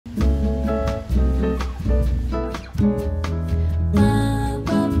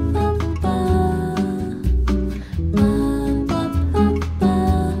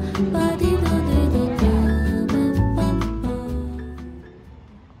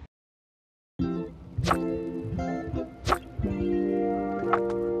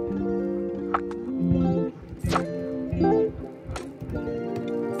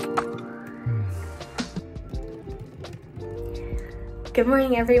Good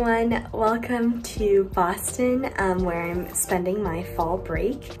morning, everyone. Welcome to Boston, where I'm spending my fall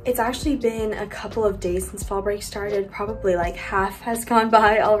break. It's actually been a couple of days since fall break started. Probably like half has gone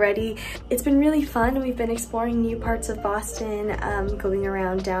by already. It's been really fun. We've been exploring new parts of Boston, going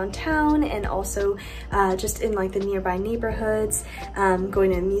around downtown and also just in like the nearby neighborhoods,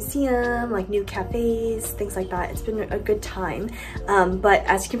 going to a museum, like new cafes, things like that. It's been a good time. But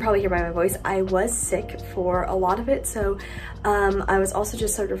as you can probably hear by my voice, I was sick for a lot of it. So I was also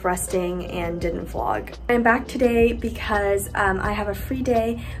just sort of resting and didn't vlog. I'm back today because I have a free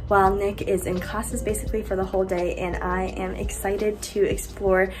day while Nick is in classes basically for the whole day, and I am excited to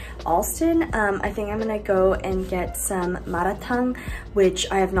explore Alston. I think I'm gonna go and get some maratang,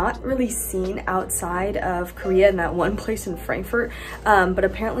 which I have not really seen outside of Korea in that one place in Frankfurt, but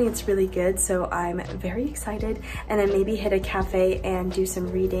apparently it's really good, so I'm very excited. And then maybe hit a cafe and do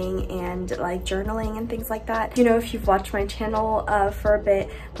some reading and like journaling and things like that. You know, if you've watched my channel for a bit,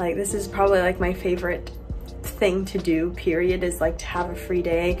 like this is probably like my favorite thing to do, period, is like to have a free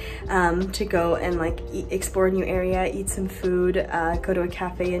day, to go and like explore a new area, eat some food, go to a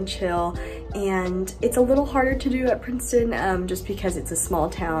cafe and chill. And it's a little harder to do at Princeton just because it's a small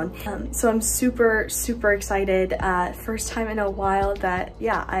town. So I'm super excited. First time in a while that,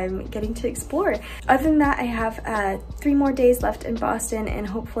 yeah, I'm getting to explore. Other than that, I have 3 more days left in Boston, and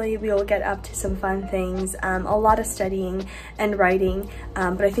hopefully we'll get up to some fun things. A lot of studying and writing,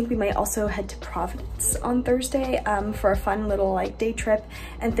 but I think we might also head to Providence on Thursday for a fun little like day trip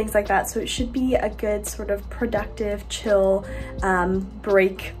and things like that. So it should be a good sort of productive, chill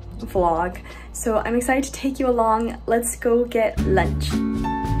break vlog. So I'm excited to take you along. Let's go get lunch.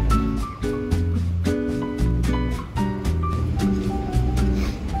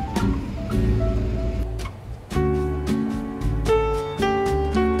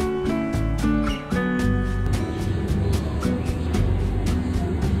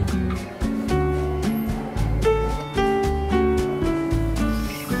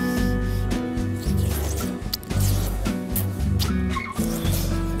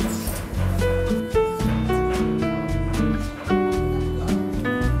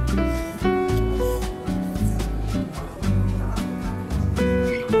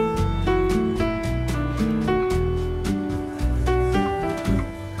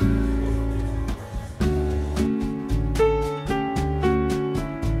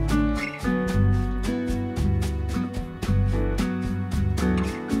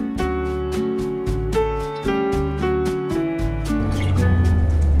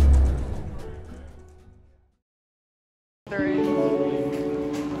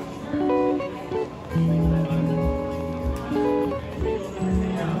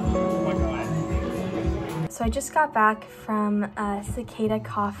 So I just got back from Cicada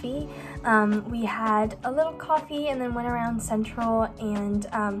Coffee. We had a little coffee and then went around Central and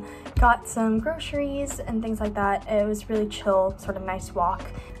got some groceries and things like that. It was really chill, sort of nice walk.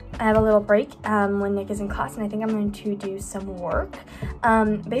 I have a little break when Nick is in class, and I think I'm going to do some work.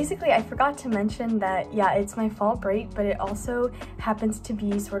 Basically, I forgot to mention that, yeah, it's my fall break, but it also happens to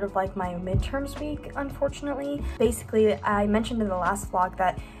be sort of like my midterms week, unfortunately. Basically, I mentioned in the last vlog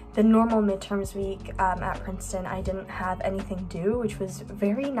that the normal midterms week at Princeton, I didn't have anything due, which was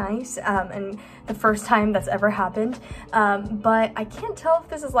very nice, and the first time that's ever happened. But I can't tell if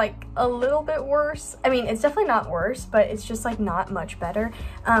this is like a little bit worse. I mean, it's definitely not worse, but it's just like not much better.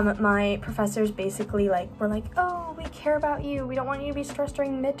 My professors basically like were like, oh, we care about you. We don't want you to be stressed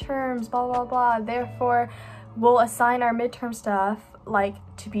during midterms, blah, blah, blah. Therefore, we'll assign our midterm stuff like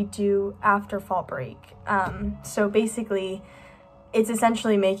to be due after fall break. So basically, it's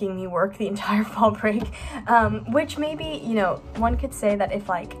essentially making me work the entire fall break, which maybe, you know, one could say that if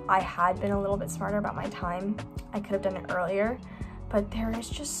like I had been a little bit smarter about my time, I could have done it earlier, but there is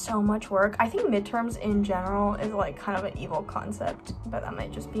just so much work. I think midterms in general is like kind of an evil concept, but that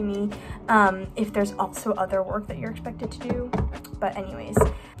might just be me, if there's also other work that you're expected to do. But anyways,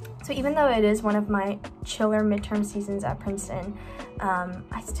 so even though it is one of my chiller midterm seasons at Princeton,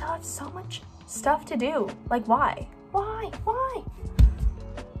 I still have so much stuff to do. Like, why?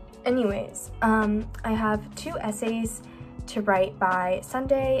 Anyways, I have 2 essays to write by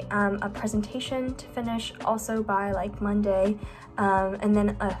Sunday, a presentation to finish also by like Monday, and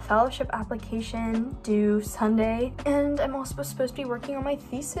then a fellowship application due Sunday, and I'm also supposed to be working on my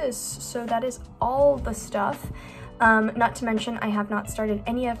thesis. So that is all the stuff. Not to mention, I have not started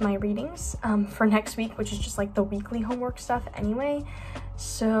any of my readings for next week, which is just like the weekly homework stuff anyway.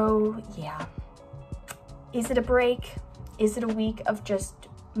 So yeah, is it a break? Is it a week of just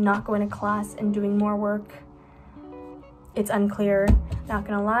not going to class and doing more work? It's unclear, not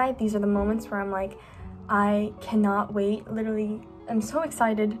gonna lie. These are the moments where I'm like, I cannot wait literally am so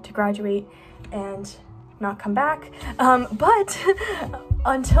excited to graduate and not come back. But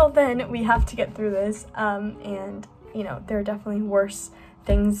until then, we have to get through this. And you know, there are definitely worse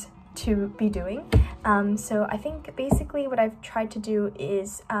things to be doing. So I think basically what I've tried to do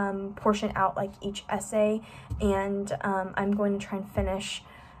is portion out like each essay, and I'm going to try and finish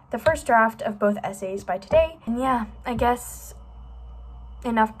the first draft of both essays by today. And yeah, I guess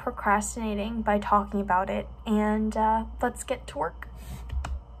enough procrastinating by talking about it, and let's get to work.